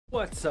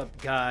What's up,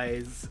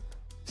 guys?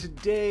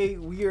 Today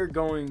we are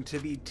going to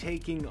be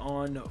taking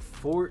on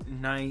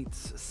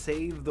Fortnite's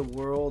Save the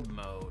World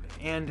mode,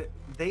 and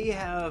they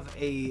have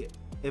a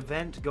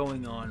event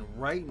going on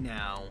right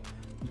now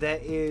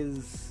that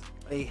is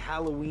a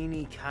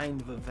Halloween-y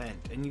kind of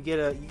event, and you get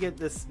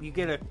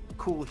a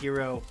cool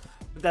hero.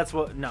 But that's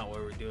not what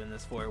we're doing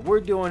this for.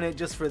 We're doing it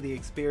just for the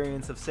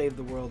experience of Save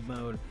the World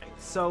mode.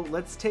 So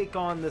let's take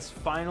on this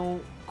final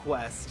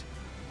quest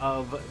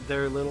of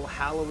their little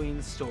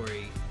Halloween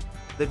story,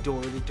 The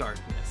Door to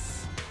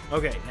Darkness.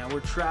 Okay, now we're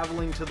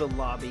traveling to the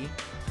lobby.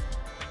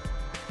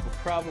 We'll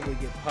probably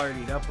get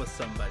partied up with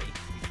somebody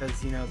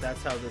because, you know,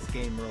 that's how this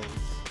game rolls.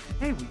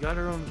 Hey, we got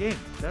our own game.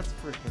 That's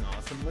freaking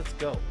awesome. Let's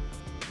go.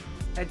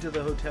 Head to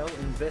the hotel,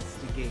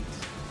 investigate.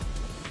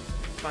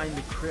 Find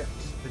the crypt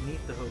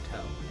beneath the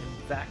hotel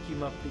and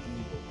vacuum up the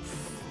evil.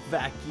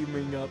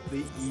 Vacuuming up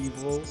the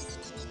evil.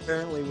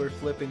 Apparently we're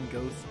flipping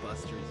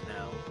Ghostbusters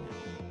now.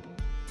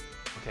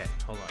 Okay,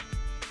 hold on.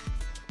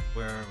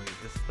 Where are we?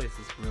 This place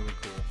is really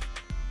cool.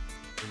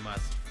 We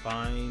must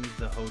find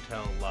the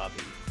hotel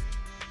lobby.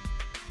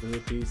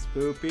 Spoopy,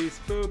 spoopy,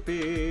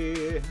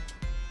 spoopy.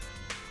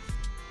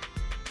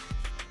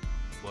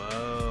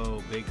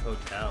 Whoa, big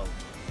hotel.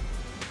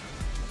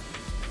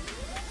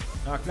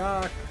 Knock,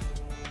 knock.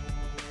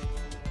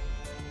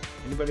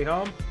 Anybody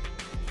home?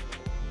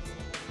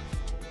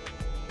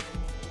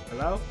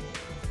 Hello?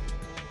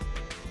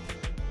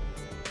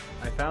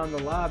 I found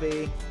the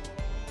lobby.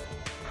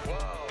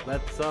 Whoa.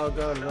 Let's all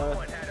go to the...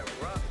 Someone had a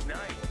rough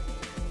night.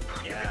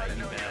 Yeah, you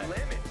know bet. your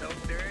limits,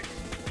 Oakdurd.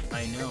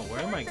 I know.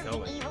 Where am I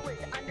going? The evil is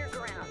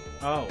underground.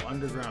 Oh,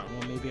 underground.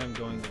 Well, maybe I'm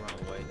going the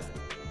wrong way then.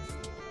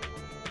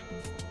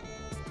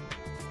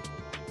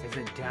 Is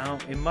it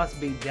down? It must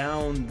be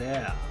down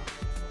there.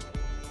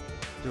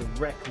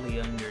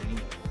 Directly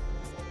underneath.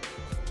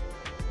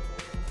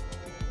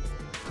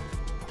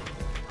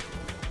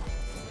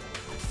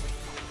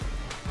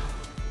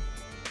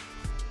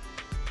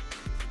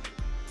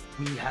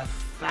 We have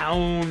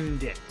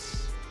found it.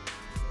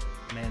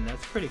 Man,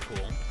 that's pretty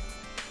cool.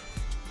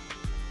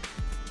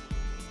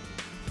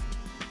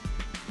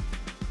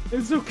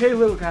 It's okay,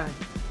 little guy.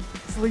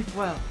 Sleep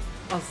well.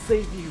 I'll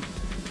save you.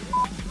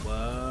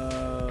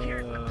 Whoa.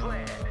 Here's the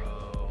plan.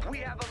 We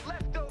have a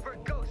leftover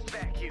ghost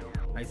vacuum.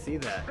 I see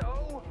that.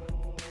 So,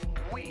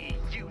 we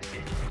use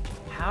it.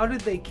 How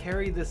did they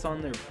carry this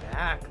on their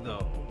back,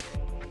 though?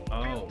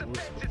 Oh, Build the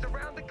fences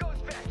around the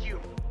ghost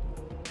vacuum.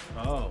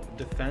 oh,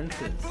 defenses.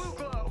 Add blue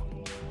glow.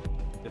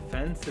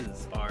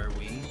 Defenses, are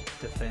we?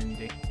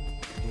 Defending.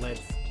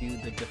 Let's do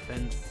the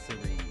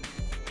defensory.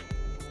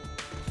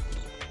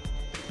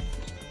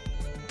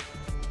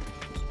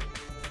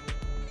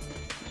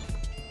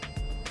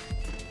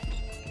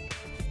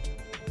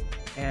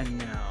 And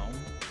now,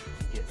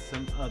 get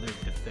some other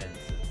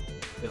defenses.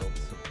 Build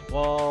some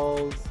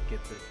walls,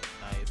 get this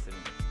nice and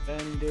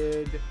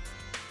defended.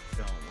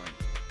 Don't want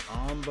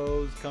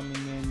combos coming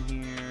in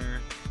here.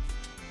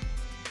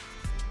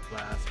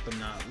 Last but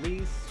not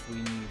least, we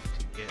need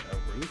to get a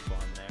roof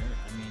on there.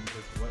 I mean,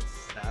 because what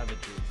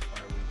savages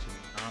are we to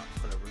not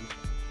put a roof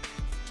on?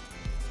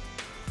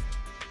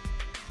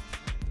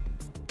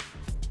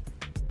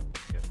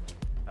 Get a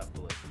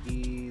couple of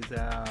these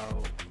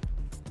out.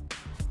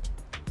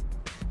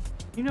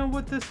 You know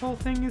what this whole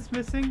thing is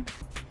missing?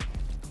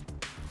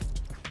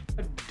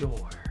 A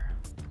door.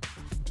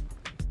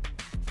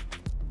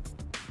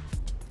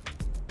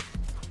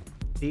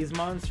 These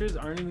monsters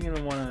aren't even going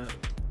to want to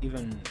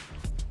even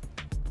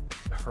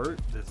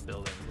hurt this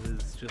building.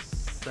 It's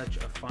just such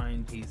a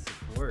fine piece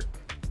of work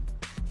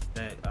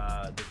that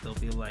that they'll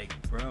be like,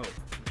 bro,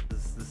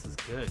 this is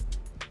good.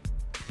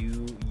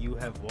 You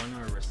have won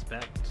our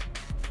respect.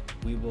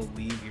 We will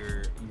leave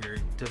your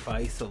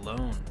device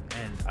alone,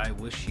 and I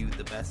wish you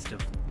the best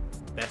of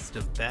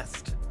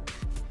best.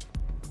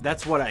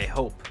 That's what I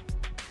hope.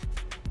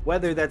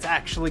 Whether that's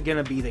actually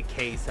gonna be the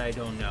case, I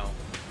don't know.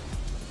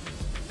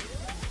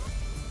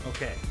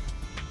 Okay.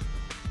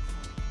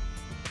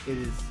 It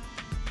is.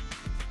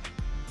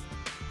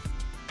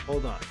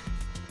 Hold on.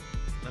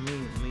 Let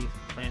me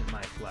plant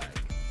my flag.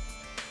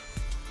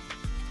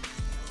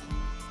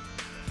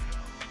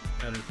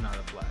 That is not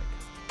a flag.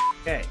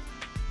 Okay.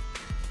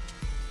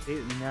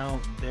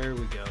 Now, there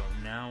we go.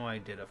 Now I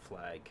did a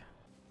flag.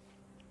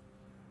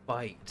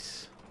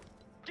 Bite.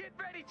 Get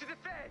ready to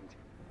defend.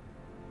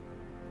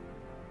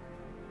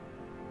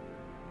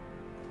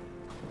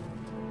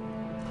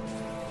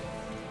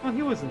 Well,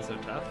 he wasn't so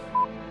tough.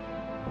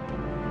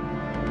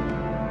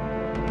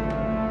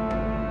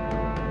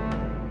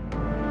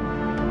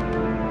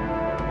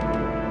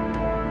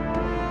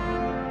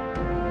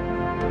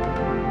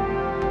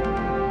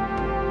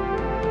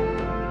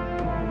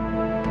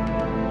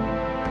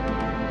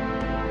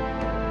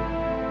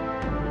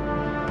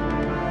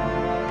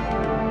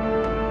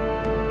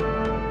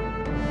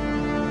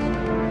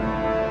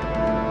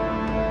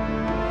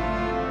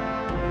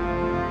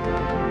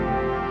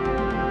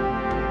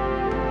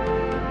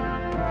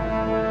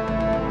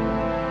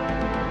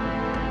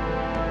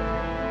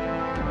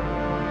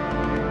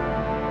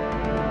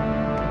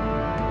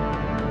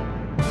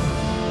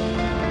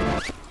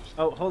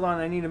 Oh, hold on.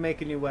 I need to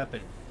make a new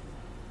weapon.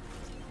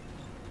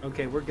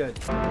 Okay, we're good.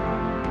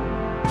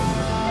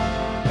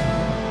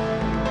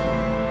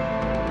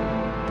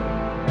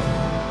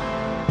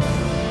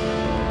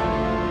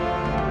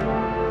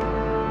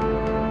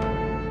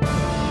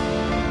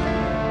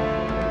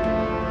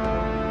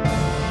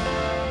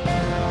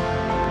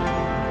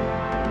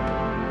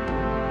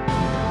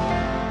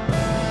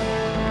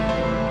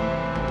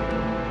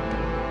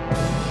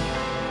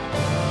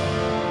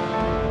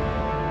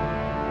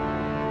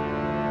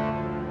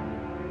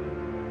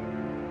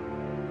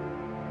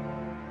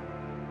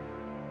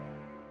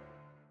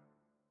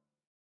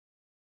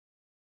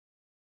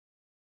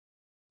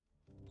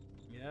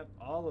 Yep,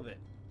 all of it.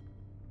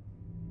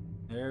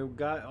 There, we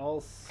got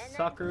all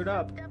suckered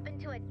up. Up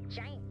into a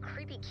giant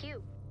creepy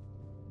cube.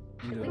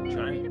 Into a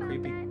giant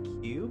creepy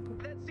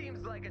cube? That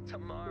seems like a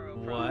tomorrow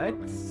What?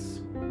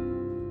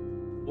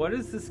 problem. What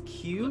is this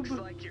cube?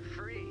 Looks like you're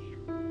free.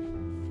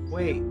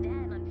 Wait, Dead,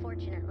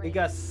 unfortunately. it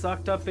got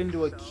sucked up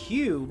into a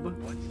cube?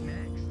 What's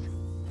next?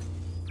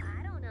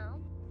 I don't know.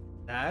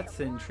 That's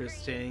Some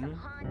interesting. wandering,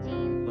 some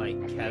haunting, Like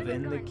and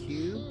Kevin the gone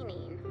cube?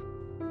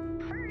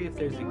 keening. See if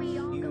there's a We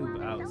all go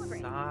cube out and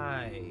celebrate.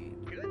 outside.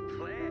 Good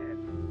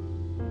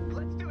plan.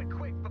 Let's do it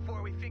quick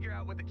before we figure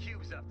out what the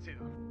cube's up to.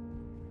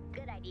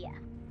 Good idea.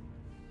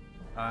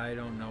 I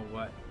don't know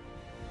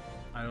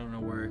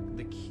where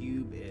the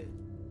cube is.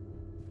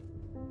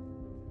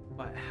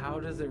 But how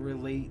does it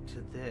relate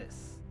to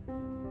this?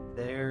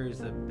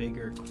 There's a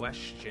bigger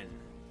question.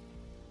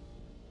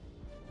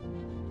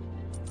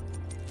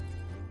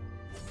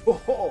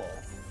 Oh!